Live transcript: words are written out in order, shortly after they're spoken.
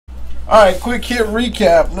All right, quick hit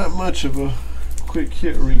recap. Not much of a quick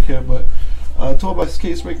hit recap, but 12 by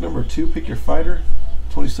case break number 2. Pick your fighter.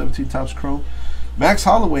 2017 Topps Chrome. Max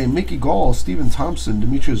Holloway, Mickey Gall, Stephen Thompson,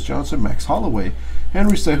 Demetrius Johnson, Max Holloway,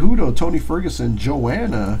 Henry Cejudo, Tony Ferguson,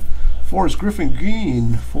 Joanna, Forrest Griffin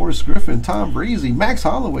Green, Forrest Griffin, Tom Breezy, Max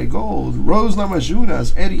Holloway Gold, Rose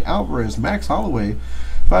Namajunas, Eddie Alvarez, Max Holloway,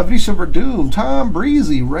 Fabricio Verdum, Tom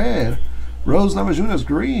Breezy Red, Rose Namajunas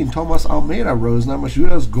Green, Tomas Almeida, Rose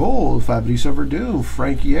Namajunas Gold, Fabricio Verdum,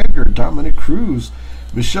 Frankie Edgar, Dominic Cruz,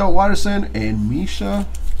 Michelle Watterson, and Misha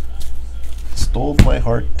Stole My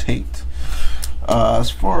Heart Tate. As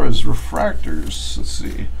far as refractors, let's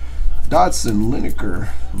see. Dodson, Lineker,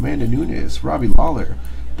 Amanda Nunes, Robbie Lawler,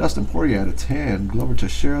 Dustin Poirier out of 10, Glover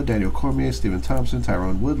Teixeira, Daniel Cormier, Stephen Thompson,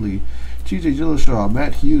 Tyrone Woodley, TJ Dillashaw,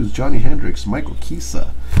 Matt Hughes, Johnny Hendricks, Michael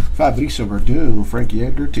Kisa, Fabricio Verdum, Frankie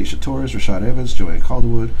Edgar, Tasha Torres, Rashad Evans, Joanne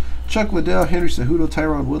Calderwood, Chuck Liddell, Henry Cejudo,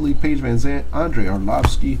 Tyrone Woodley, Paige Van Zandt, Andre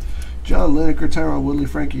Arlovsky, John Lineker, Tyrone Woodley,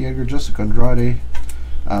 Frankie Edgar, Jessica Andrade,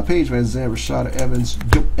 Paige Van Zandt, Rashad Evans,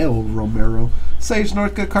 Joel Romero, Sage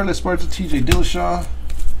Northcutt, Carlos Esparza, TJ Dillashaw.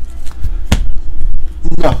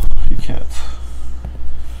 No, you can't.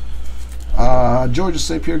 Georgia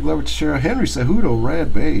St. Pierre, Glover Teixeira, Henry Cejudo,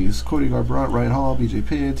 Rand Bays, Cody Garbrandt, Ryan Hall, BJ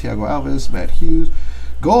Penn, Thiago Alves, Matt Hughes,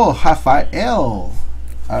 Gol Rafael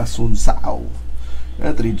Asunsao,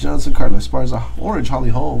 Anthony Johnson, Carlos Esparza, Orange Holly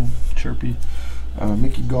Holm, Chirpy,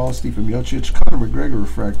 Mickey Gall, Stephen Miocic, Conor McGregor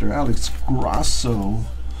Refractor, Alex Grasso,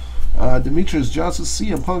 Demetrius Johnson,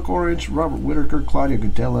 CM Punk Orange, Robert Whitaker, Claudia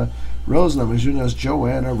Gadella, Rose Namajunas,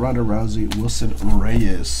 Joanna, Ronda Rousey, Wilson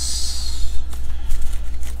Reyes.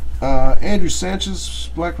 Andrew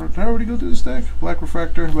Sanchez, Black. Did I already go through this deck? Black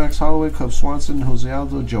Refractor, Max Holloway, Cub Swanson, Jose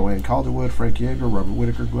Aldo, Joanne Calderwood, Frankie Edgar, Robert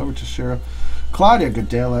Whitaker, Glover Teixeira, Claudia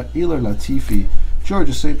Gadella, Eler Latifi,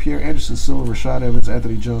 Georgia St. Pierre, Anderson Silva, Rashad Evans,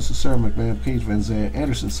 Anthony Jones, Sarah McMahon, Paige Van Zandt,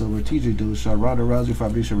 Anderson Silva, TJ Dillashaw, Ronda Rousey,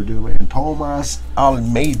 Fabricio Verdum, and Tomas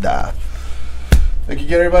Almeida. Thank you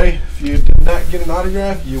again, everybody. If you did not get an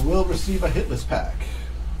autograph, you will receive a hitless pack.